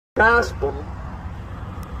gospel,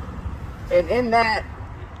 and in that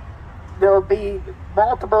there'll be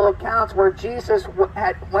multiple accounts where Jesus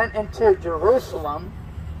went into Jerusalem.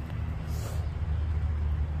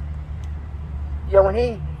 You know, when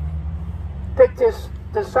he picked his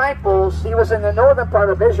disciples, he was in the northern part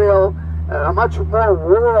of Israel, a much more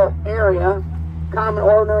rural area. Common,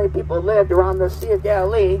 ordinary people lived around the Sea of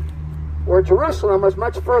Galilee, where Jerusalem was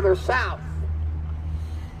much further south.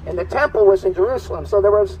 And the temple was in Jerusalem. So there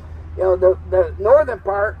was, you know, the northern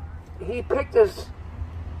part, he picked his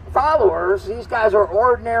followers. These guys are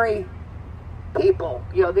ordinary people.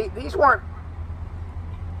 You know, these weren't,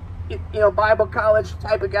 you know, Bible college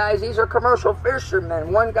type of guys. These are commercial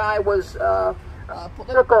fishermen. One guy was a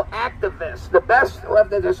political activist. The best of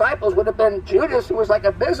the disciples would have been Judas, who was like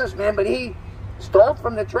a businessman, but he stole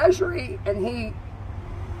from the treasury and he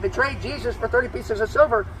betrayed Jesus for 30 pieces of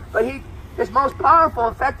silver. But his most powerful,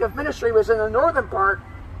 effective ministry was in the northern part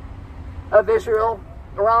of Israel,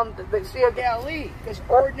 around the Sea of Galilee. Just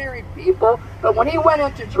ordinary people. But when he went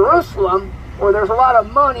into Jerusalem, where there's a lot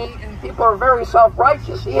of money and people are very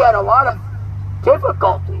self-righteous, he had a lot of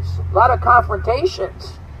difficulties, a lot of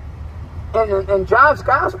confrontations. And in John's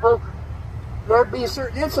gospel, there'd be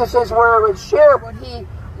certain instances where it would share when he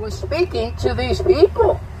was speaking to these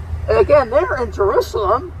people. And again, they're in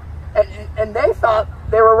Jerusalem, and they thought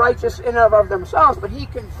they were righteous in and of themselves, but he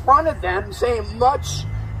confronted them, saying much,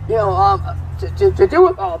 you know, to do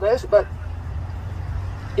with all this. But,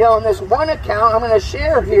 you know, in this one account I'm going to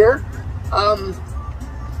share here, and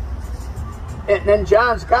in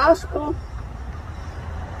John's gospel,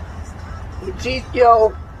 you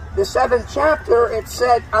know, the 7th chapter, it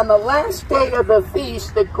said, on the last day of the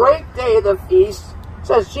feast, the great day of the feast,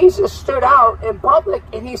 says Jesus stood out in public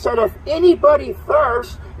and he said, if anybody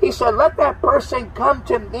thirsts, he said, let that person come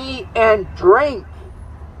to me and drink.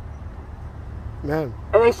 Amen.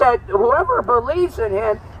 And he said, whoever believes in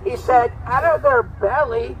him, he said, out of their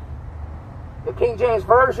belly, the King James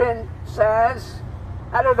Version says,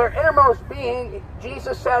 out of their innermost being,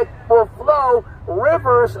 Jesus said, will flow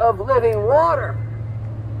rivers of living water.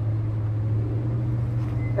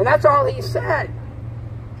 And that's all he said.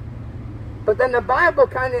 But then the Bible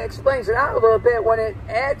kind of explains it out a little bit when it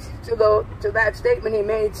adds to that statement he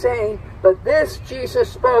made, saying, but this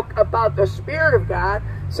Jesus spoke about the Spirit of God,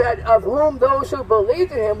 said, of whom those who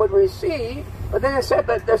believed in him would receive. But then it said,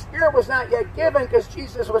 but the Spirit was not yet given because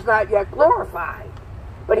Jesus was not yet glorified.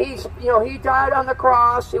 But he's, you know, he died on the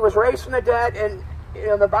cross, he was raised from the dead, and, you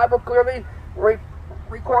know, the Bible clearly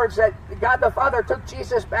records that God the Father took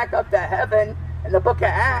Jesus back up to heaven. In the book of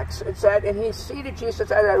Acts, it said, and he seated Jesus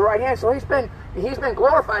at his right hand. So he's been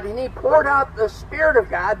glorified, and he poured out the Spirit of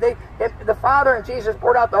God. The Father and Jesus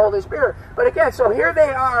poured out the Holy Spirit. But again, so here they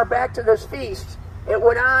are back to this feast. It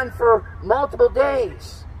went on for multiple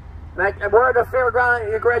days. Like, we're at a fairground,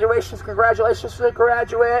 your graduations, congratulations to the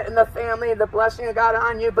graduate and the family, the blessing of God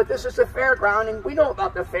on you. But this is a fairground, and we know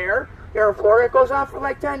about the fair here in Florida. It goes on for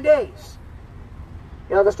like 10 days.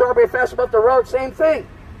 You know, the Strawberry Festival up the road, same thing.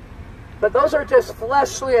 But those are just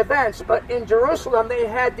fleshly events. But in Jerusalem, they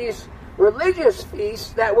had these religious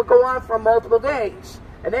feasts that would go on for multiple days.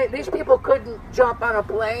 And these people couldn't jump on a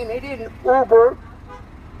plane. They didn't Uber.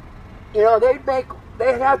 You know,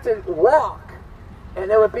 they'd have to walk. And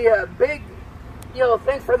there would be a big, you know,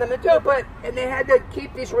 thing for them to do. And they had to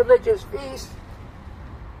keep these religious feasts.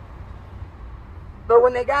 But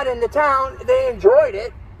when they got into town, they enjoyed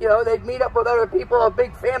it. You know, they'd meet up with other people, a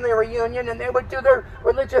big family reunion, and they would do their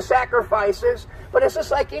religious sacrifices. But it's just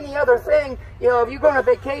like any other thing. You know, if you go on a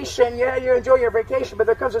vacation, yeah, you enjoy your vacation, but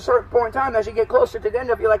there comes a certain point in time as you get closer to the end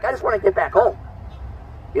of it, you're like, I just want to get back home.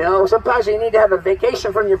 You know, sometimes you need to have a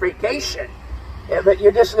vacation from your vacation. Yeah, but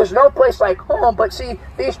there's no place like home. But see,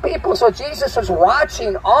 these people, so Jesus is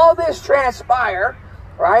watching all this transpire,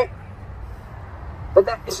 right? But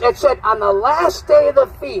it said, on the last day of the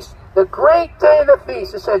feast, the great day of the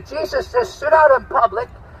feast, it said Jesus just stood out in public,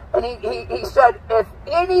 and he said, if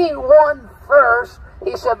anyone thirsts,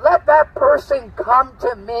 he said, let that person come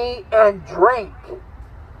to me and drink.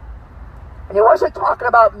 And he wasn't talking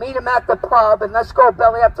about meet him at the pub and let's go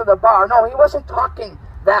belly up to the bar. No, he wasn't talking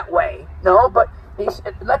that way. No, but he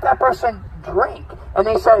said, let that person drink. And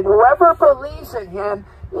he said, whoever believes in him,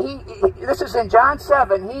 this is in John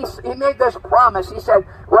 7, he made this promise. He said,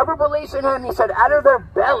 whoever believes in him, he said, out of their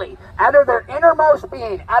belly, out of their innermost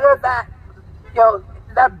being, out of that, you know,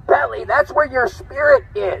 that belly, that's where your spirit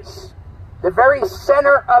is. The very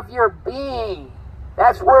center of your being.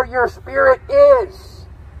 That's where your spirit is.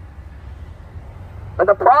 But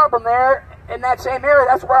the problem there, in that same area,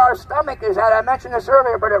 that's where our stomach is at. I mentioned this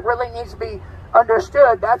earlier, but it really needs to be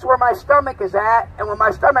understood that's where my stomach is at, and when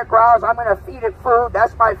my stomach growls, I'm going to feed it food.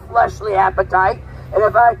 That's my fleshly appetite. And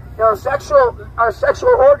if our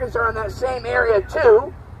sexual organs are in that same area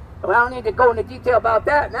too. Well, I don't need to go into detail about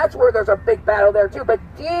that, and that's where there's a big battle there too. But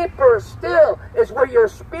deeper still is where your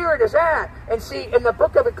spirit is at. And see, in the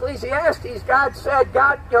book of Ecclesiastes,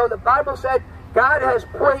 the Bible said God has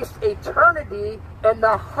placed eternity in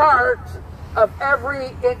the heart of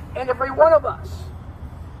every one of us.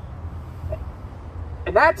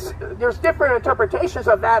 And there's different interpretations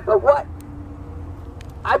of that, but what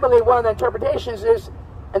I believe one of the interpretations is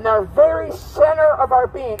in the very center of our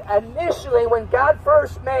being. Initially, when God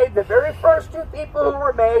first made the very first two people who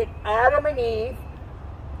were made, Adam and Eve, it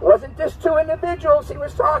wasn't just two individuals he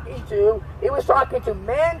was talking to. He was talking to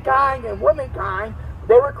mankind and womankind.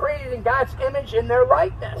 They were created in God's image and their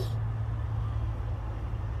likeness.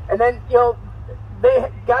 And then,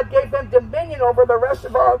 God gave them dominion over the rest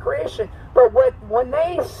of all creation. But when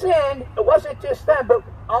they sinned, it wasn't just them, but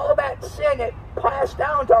all of that sin, it passed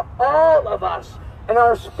down to all of us. And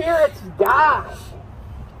our spirits die.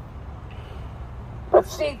 But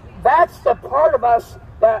see, that's the part of us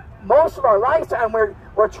that most of our lifetime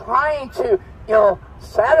we're trying to,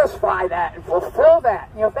 satisfy that and fulfill that.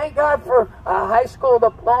 Thank God for a high school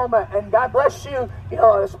diploma, and God bless you,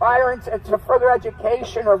 aspiring to further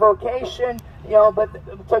education or vocation, but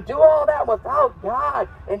to do all that without God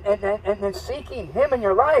and seeking Him in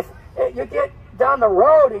your life, you get down the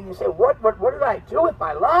road and you say, what did I do with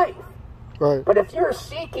my life? Right. But if you're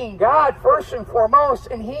seeking God first and foremost,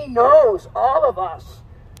 and He knows all of us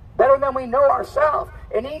better than we know ourselves,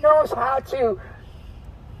 and He knows how to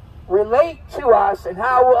relate to us and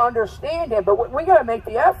how we'll understand Him, but we got to make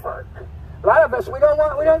the effort. A lot of us, we don't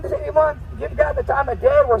want to give God the time of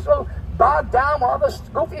day. We're so bogged down with all this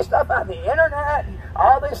goofy stuff on the internet and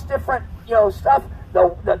all this different stuff.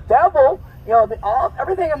 The devil.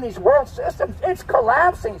 Everything in these world systems, it's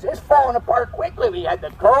collapsing. It's falling apart quickly. We had the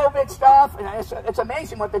COVID stuff, and it's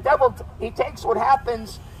amazing what the devil, he takes what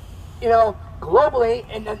happens, globally,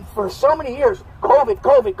 and then for so many years, COVID,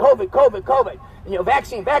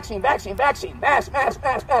 vaccine, mask,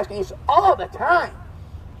 and he's all the time.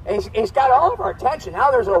 And he's got all of our attention. Now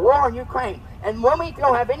there's a war in Ukraine, and when we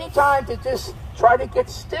don't have any time to just try to get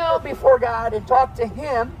still before God and talk to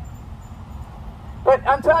Him. But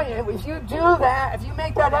I'm telling you, if you do that, if you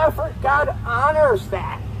make that effort, God honors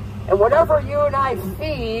that. And whatever you and I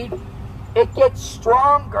feed, it gets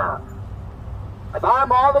stronger. If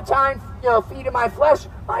I'm all the time, feeding my flesh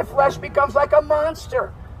becomes like a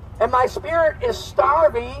monster. And my spirit is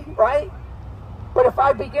starving, right? But if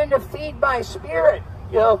I begin to feed my spirit,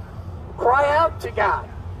 cry out to God.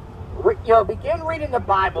 Begin reading the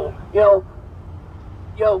Bible,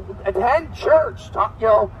 attend church, talk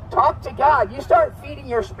to God. You start feeding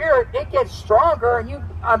your spirit, it gets stronger, and you,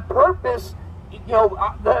 on purpose,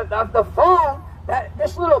 the phone,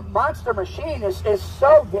 this little monster machine is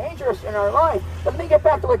so dangerous in our life. Let me get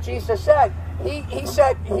back to what Jesus said. He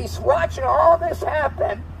said He's watching all this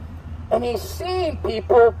happen, and He's seeing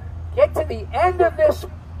people get to the end of this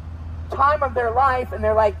time of their life, and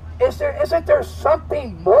they're like, isn't there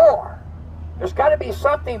something more? There's got to be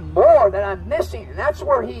something more that I'm missing. And that's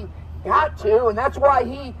where He got to, and that's why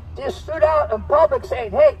He just stood out in public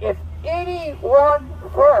saying, hey, if anyone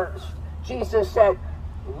thirsts, Jesus said,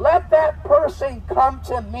 let that person come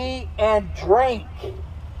to me and drink.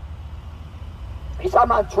 He's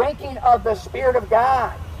talking about drinking of the Spirit of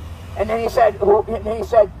God. And then he said,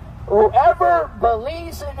 whoever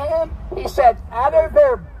believes in Him, He said, out of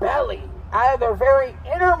their belly, out of their very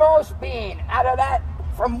innermost being, out of that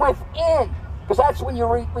from within. Because that's when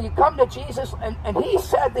you come to Jesus, and He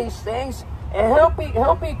said these things, and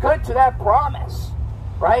He'll be good to that promise,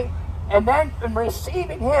 right? And then in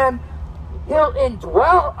receiving Him, He'll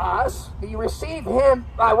indwell us. You receive Him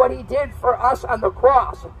by what He did for us on the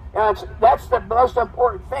cross. That's the most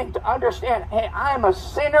important thing to understand. Hey, I'm a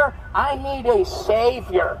sinner. I need a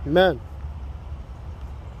Savior. Amen.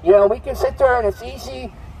 We can sit there and it's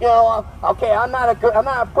easy. Okay, I'm not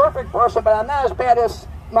a perfect person, but I'm not as bad as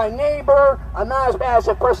my neighbor. I'm not as bad as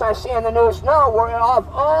the person I see on the news. No, we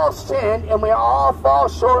all sinned, and we all fall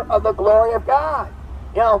short of the glory of God.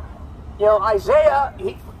 Isaiah,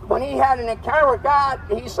 when he had an encounter with God,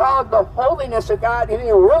 he saw the holiness of God, and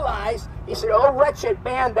he realized, he said, oh, wretched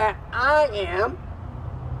man that I am.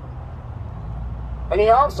 And he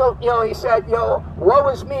also, he said, woe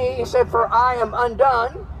is me. He said, for I am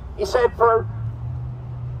undone. He said, for,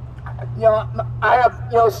 I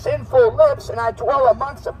have, sinful lips, and I dwell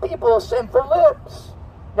amongst the people of sinful lips.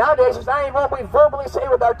 Nowadays, it's not even what we verbally say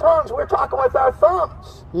with our tongues. We're talking with our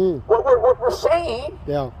thumbs. What we're saying.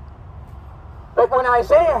 Yeah. But when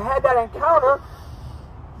Isaiah had that encounter,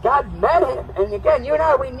 God met him. And again, you and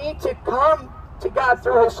I, we need to come to God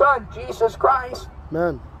through His Son, Jesus Christ.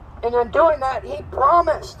 Amen. And in doing that, He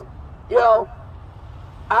promised, you know,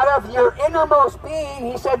 out of your innermost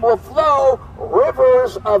being, He said, will flow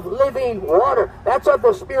rivers of living water. That's of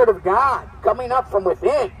the Spirit of God coming up from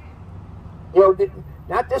within. You know,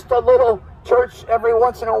 not just a little church every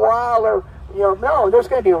once in a while, or, you know, no, there's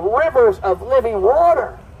going to be rivers of living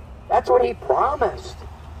water. That's what He promised.